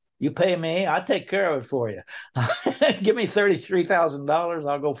mind. You pay me, I take care of it for you. Give me $33,000.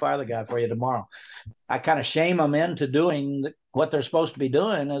 I'll go fire the guy for you tomorrow." I kind of shame them into doing what they're supposed to be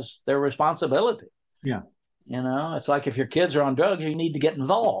doing as their responsibility. Yeah. It's like if your kids are on drugs, you need to get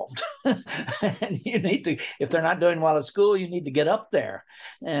involved. And you need to, if they're not doing well at school, you need to get up there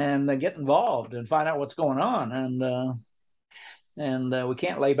and get involved and find out what's going on. And we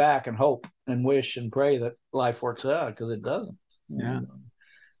can't lay back and hope and wish and pray that life works out, because it doesn't. Yeah.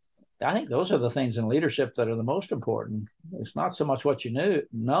 I think those are the things in leadership that are the most important. It's not so much what you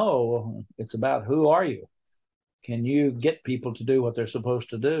know, it's about who are you? Can you get people to do what they're supposed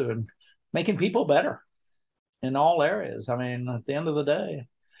to do, and making people better in all areas? I mean, at the end of the day,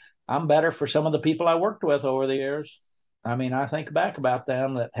 I'm better for some of the people I worked with over the years. I mean, I think back about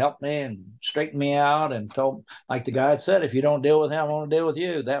them that helped me and straightened me out and told, like the guy had said, "If you don't deal with him, I'm going to deal with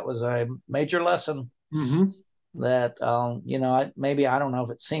you." That was a major lesson. that, maybe, I don't know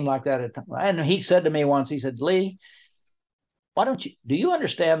if it seemed like that at the time. And he said to me once, he said, Lee, do you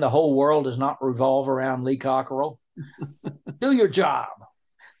understand the whole world does not revolve around Lee Cockerell? Do your job.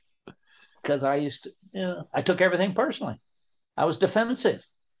 Because I took everything personally. I was defensive.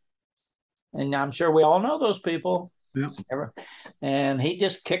 And I'm sure we all know those people. Yeah. And he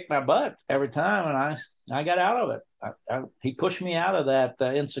just kicked my butt every time, and I got out of it. He pushed me out of that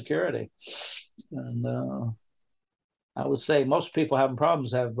insecurity. And I would say most people having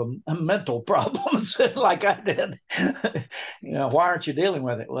problems have mental problems like I did. Why aren't you dealing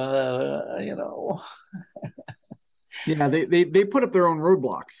with it? Well, Yeah, they put up their own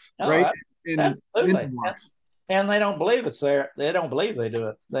roadblocks, right? Absolutely. And they don't believe it's there. They don't believe they do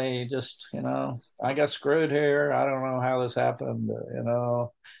it. They just, I got screwed here. I don't know how this happened.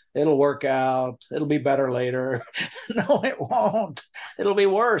 It'll work out. It'll be better later. No, it won't. It'll be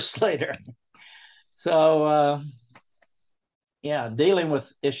worse later. So, dealing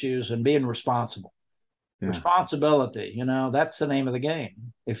with issues and being responsible. Yeah. Responsibility, that's the name of the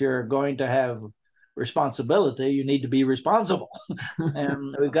game. If you're going to have responsibility, you need to be responsible.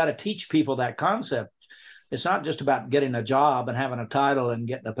 And we've got to teach people that concept. It's not just about getting a job and having a title and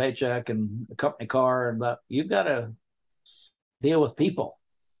getting a paycheck and a company car, but you've got to deal with people,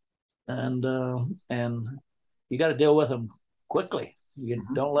 and you got to deal with them quickly. You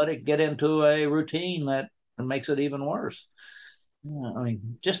don't let it get into a routine that makes it even worse. I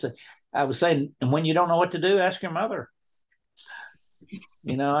mean, I was saying, and when you don't know what to do, ask your mother.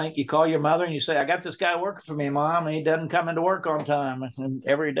 You call your mother and you say, I got this guy working for me, Mom, and he doesn't come into work on time and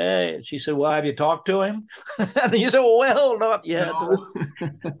every day. And she said, well, have you talked to him? And you said, well, not yet. No.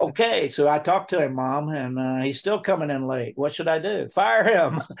 Okay, so I talked to him, Mom, and he's still coming in late. What should I do? Fire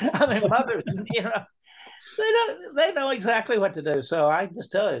him. I mean, mothers, they know exactly what to do. So I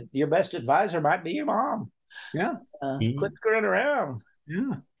just tell you, your best advisor might be your mom. Yeah. Quit screwing around.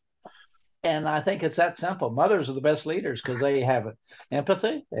 Yeah. And I think it's that simple. Mothers are the best leaders because they have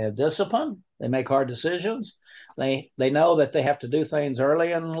empathy, they have discipline, they make hard decisions. They know that they have to do things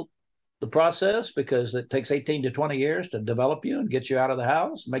early in the process because it takes 18 to 20 years to develop you and get you out of the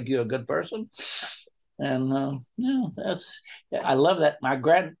house, make you a good person. And I love that.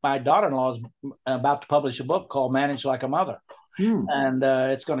 My daughter-in-law is about to publish a book called Manage Like a Mother. And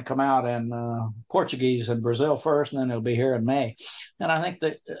it's going to come out in Portuguese in Brazil first, and then it'll be here in May. And I think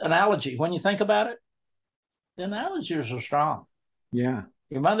the analogy, when you think about it, the analogies are strong. Yeah.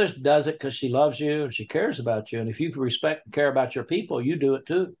 Your mother does it because she loves you and she cares about you. And if you respect and care about your people, you do it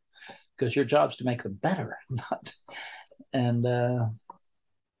too, because your job's to make them better. And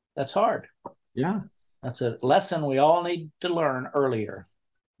that's hard. Yeah. That's a lesson we all need to learn earlier.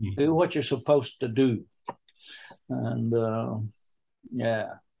 Mm-hmm. Do what you're supposed to do. And it's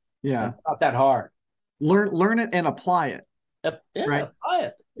not that hard. Learn it and apply it. Right? Apply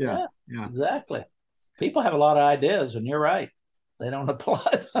it. Yeah, exactly. People have a lot of ideas, and you're right. They don't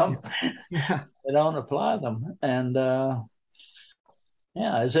apply them. Yeah. They don't apply them. And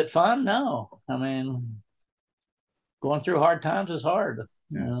is it fun? No. I mean, going through hard times is hard.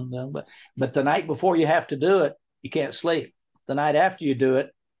 Yeah. And, but the night before you have to do it, you can't sleep. The night after you do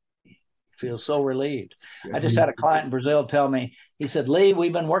it, feel so relieved. Yes, I just had a client in Brazil tell me, he said, Lee,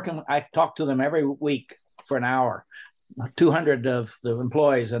 we've been working, I talk to them every week for an hour, 200 of the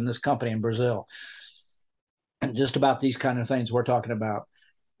employees in this company in Brazil, and just about these kind of things we're talking about.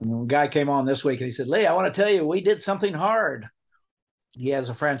 And the guy came on this week and he said, Lee, I want to tell you, we did something hard. He has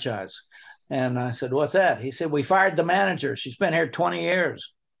a franchise. And I said, what's that? He said, we fired the manager. She's been here 20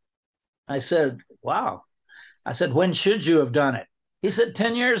 years. I said, wow. I said, when should you have done it? He said,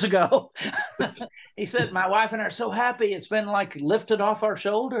 10 years ago. He said, my wife and I are so happy. It's been like lifted off our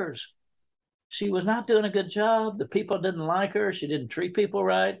shoulders. She was not doing a good job. The people didn't like her. She didn't treat people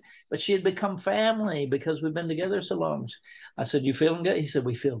right. But she had become family because we've been together so long. I said, you feeling good? He said,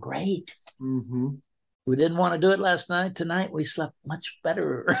 we feel great. Mm-hmm. We didn't want to do it last night. Tonight, we slept much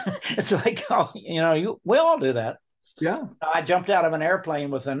better. It's like, we all do that. Yeah. I jumped out of an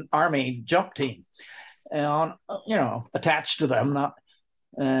airplane with an Army jump team. And attached to them,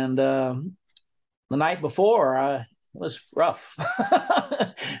 and the night before it was rough.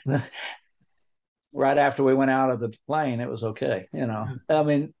 Right after we went out of the plane, it was okay. I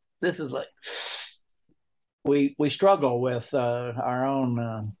mean, this is like we struggle with our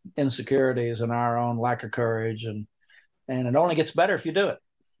own insecurities and our own lack of courage, and it only gets better if you do it.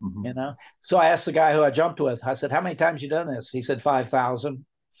 Mm-hmm. So I asked the guy who I jumped with. I said, "How many times you done this?" He said, 5,000.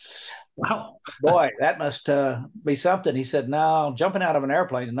 Wow. Boy, that must be something. He said, no, jumping out of an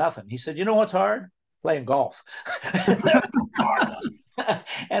airplane is nothing. He said, you know what's hard? Playing golf.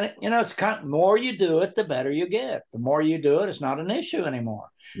 And it's more you do it, the better you get. The more you do it, it's not an issue anymore.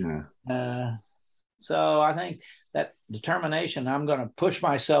 Yeah. So I think that determination, I'm going to push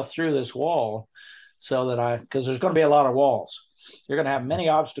myself through this wall so that because there's going to be a lot of walls. You're going to have many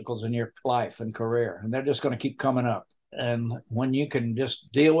obstacles in your life and career, and they're just going to keep coming up. And when you can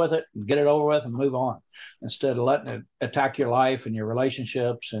just deal with it and get it over with and move on, instead of letting it attack your life and your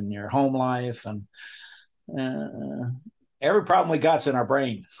relationships and your home life, and every problem we got's in our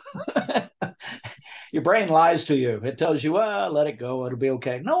brain. Your brain lies to you. It tells you, well, let it go. It'll be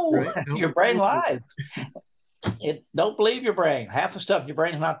okay. No, right. Your brain lies. Don't believe your brain. Half the stuff in your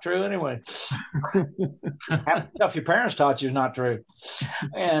brain is not true anyway. Half the stuff your parents taught you is not true.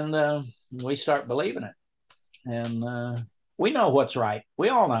 And we start believing it. And we know what's right. We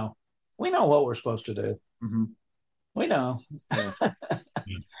all know. We know what we're supposed to do. Mm-hmm. We know.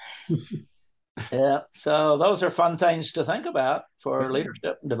 Yeah. So those are fun things to think about for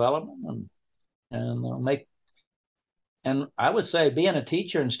leadership and development, and I would say being a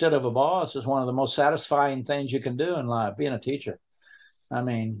teacher instead of a boss is one of the most satisfying things you can do in life. Being a teacher. I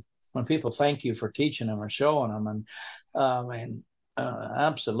mean, when people thank you for teaching them or showing them, and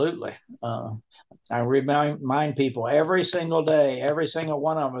absolutely. I remind people every single day, every single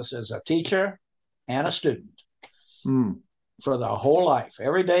one of us is a teacher and a student. For the whole life.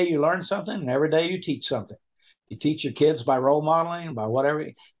 Every day you learn something, and every day you teach something. You teach your kids by role modeling, by whatever.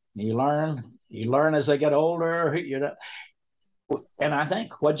 You learn as they get older. And I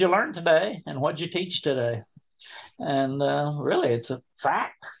think, what'd you learn today, and what'd you teach today? And really, it's a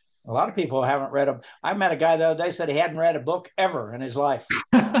fact. A lot of people haven't read I met a guy the other day said he hadn't read a book ever in his life.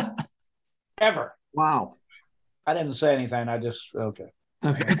 Ever. Wow. I didn't say anything. I just, okay.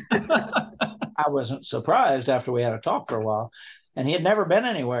 I wasn't surprised after we had a talk for a while. And he had never been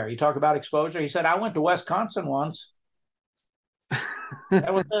anywhere. You talk about exposure. He said, I went to Wisconsin once.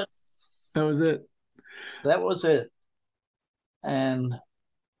 That was it. That was it. That was it. And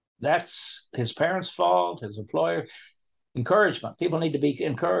that's his parents' fault, his employer. Encouragement. People need to be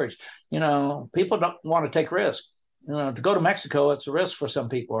encouraged. People don't want to take risks. To go to Mexico, it's a risk for some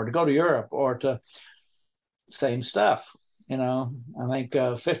people, or to go to Europe, or to same stuff. I think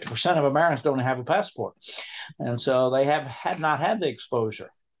 50% of Americans don't have a passport. And so they had not had the exposure.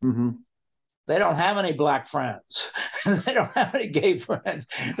 Mm-hmm. They don't have any black friends. They don't have any gay friends.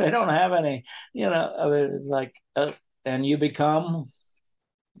 They don't have any, it's like, and you become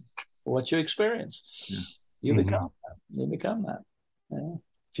what you experience. Yeah. You become that. Yeah.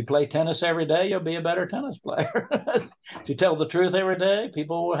 If you play tennis every day, you'll be a better tennis player. If you tell the truth every day,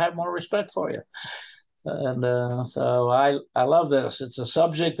 people will have more respect for you. And so I love this. It's a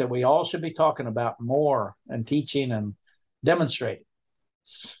subject that we all should be talking about more, and teaching and demonstrating.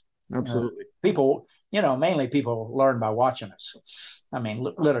 Absolutely. People, mainly people learn by watching us. I mean,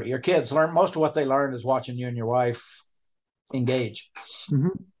 literally, your kids learn, most of what they learn is watching you and your wife engage. Mm-hmm.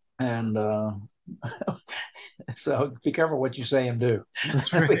 And so be careful what you say and do.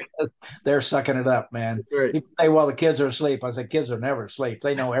 That's right. They're sucking it up, man. That's right. People say, well, the kids are asleep. I said, kids are never asleep.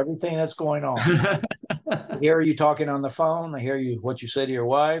 They know everything that's going on. They hear you talking on the phone. They hear what you say to your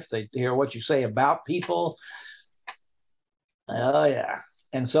wife. They hear what you say about people. Oh, yeah.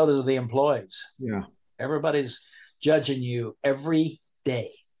 And so do the employees. Yeah. Everybody's judging you every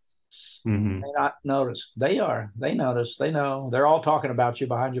day. Mm-hmm. They not notice. They are. They notice. They know. They're all talking about you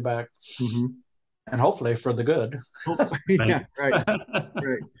behind your back. Mm-hmm. And hopefully for the good. Yeah, right.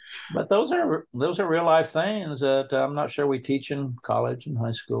 Right. But those are real life things that I'm not sure we teach in college and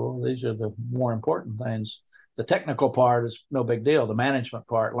high school. These are the more important things. The technical part is no big deal. The management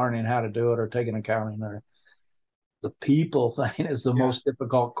part, learning how to do it or taking accounting, or the people thing is the most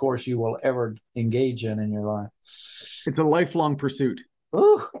difficult course you will ever engage in your life. It's a lifelong pursuit.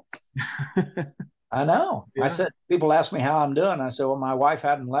 Ooh. I know. Yeah. I said, people ask me how I'm doing. I said, well, my wife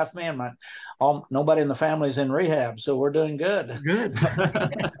hadn't left me, and nobody in the family's in rehab, so we're doing good. Good.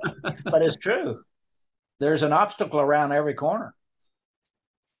 But it's true. There's an obstacle around every corner,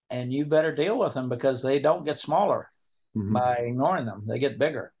 and you better deal with them, because they don't get smaller by ignoring them. They get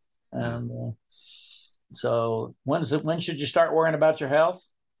bigger. And so when should you start worrying about your health?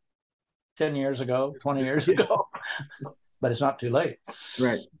 10 years ago, 20 years ago. But it's not too late.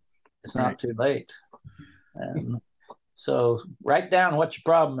 Right. It's not too late. And so write down what your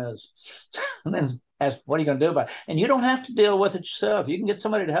problem is, and then ask, what are you going to do about it? And you don't have to deal with it yourself. You can get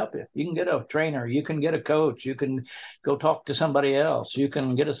somebody to help you. You can get a trainer. You can get a coach. You can go talk to somebody else. You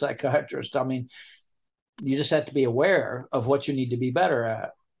can get a psychiatrist. I mean, you just have to be aware of what you need to be better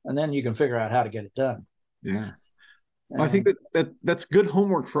at, and then you can figure out how to get it done. Yeah. Well, I think that's good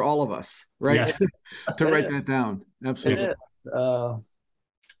homework for all of us, right? Yes. To write that down. Absolutely.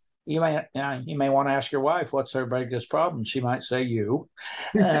 you may want to ask your wife, what's her biggest problem? She might say you,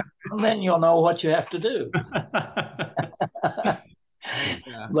 and then you'll know what you have to do.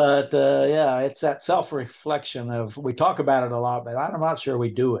 Yeah. But it's that self-reflection we talk about it a lot, but I'm not sure we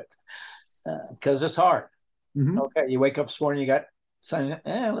do it because it's hard. Mm-hmm. Okay, you wake up this morning, you got saying,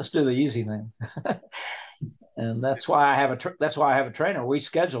 let's do the easy things. And that's why I have a trainer. We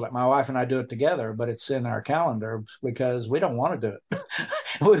schedule it. My wife and I do it together, but it's in our calendar because we don't want to do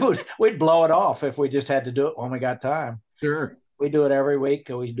it. We'd blow it off if we just had to do it when we got time. Sure. We do it every week.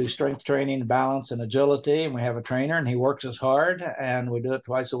 We do strength training, balance, and agility, and we have a trainer, and he works us hard, and we do it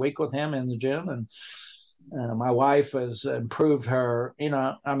twice a week with him in the gym. And my wife has improved her.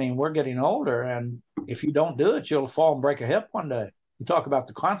 We're getting older, and if you don't do it, you'll fall and break a hip one day. You talk about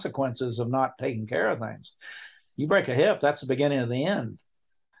the consequences of not taking care of things. You break a hip, that's the beginning of the end.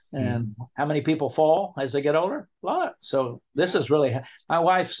 And how many people fall as they get older? A lot. So this is really, my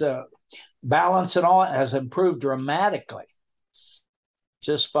wife's balance and all has improved dramatically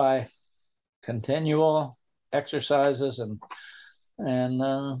just by continual exercises. And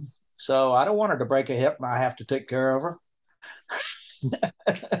so I don't want her to break a hip and I have to take care of her.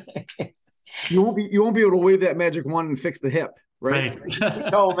 You won't be able to wave that magic wand and fix the hip. Right. He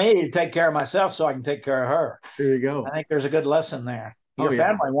told me to take care of myself so I can take care of her. There you go. I think there's a good lesson there. Your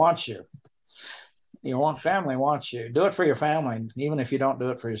family wants you. Your family wants you. Do it for your family, even if you don't do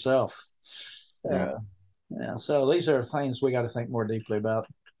it for yourself. So these are things we got to think more deeply about.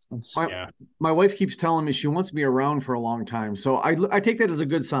 My wife keeps telling me she wants me around for a long time. So I take that as a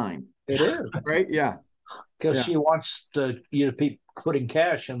good sign. It is. Right? Yeah. Because she wants you to be putting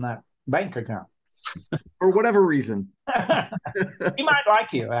cash in that bank account. For whatever reason. She might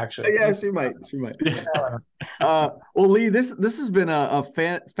like you, actually. Yeah, she might. Well, Lee, this has been a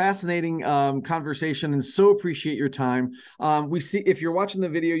fascinating conversation, and so appreciate your time. We see, if you're watching the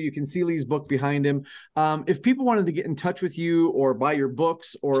video, you can see Lee's book behind him. If people wanted to get in touch with you or buy your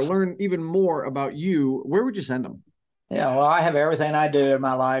books or learn even more about you, where would you send them? Yeah, well, I have everything I do in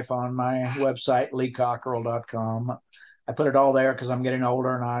my life on my website, leecockerell.com. I put it all there because I'm getting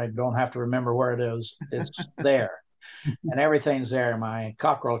older and I don't have to remember where it is. It's there. And everything's there. My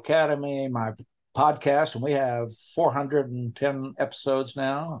Cockerell Academy, my podcast, and we have 410 episodes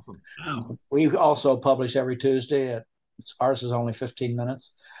now. Awesome. Wow. We also publish every Tuesday. Ours is only 15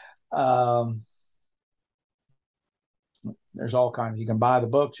 minutes. There's all kinds. You can buy the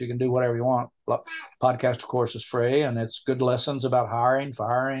books. You can do whatever you want. Podcast, of course, is free, and it's good lessons about hiring,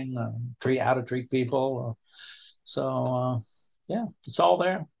 firing, how to treat people. So it's all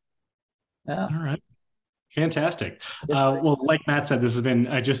there. Yeah. All right. Fantastic. Well, like Matt said, this has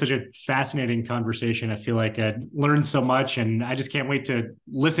been just such a fascinating conversation. I feel like I learned so much, and I just can't wait to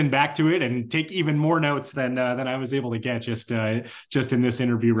listen back to it and take even more notes than I was able to get just in this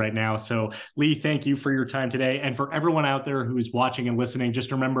interview right now. So, Lee, thank you for your time today. And for everyone out there who's watching and listening,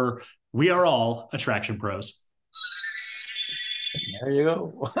 just remember, we are all attraction pros. There you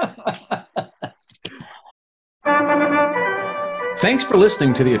go. Thanks for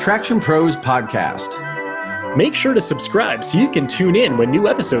listening to the Attraction Pros podcast. Make sure to subscribe so you can tune in when new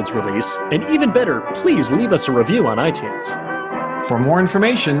episodes release. And even better, please leave us a review on iTunes. For more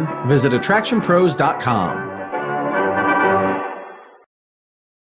information, visit attractionpros.com.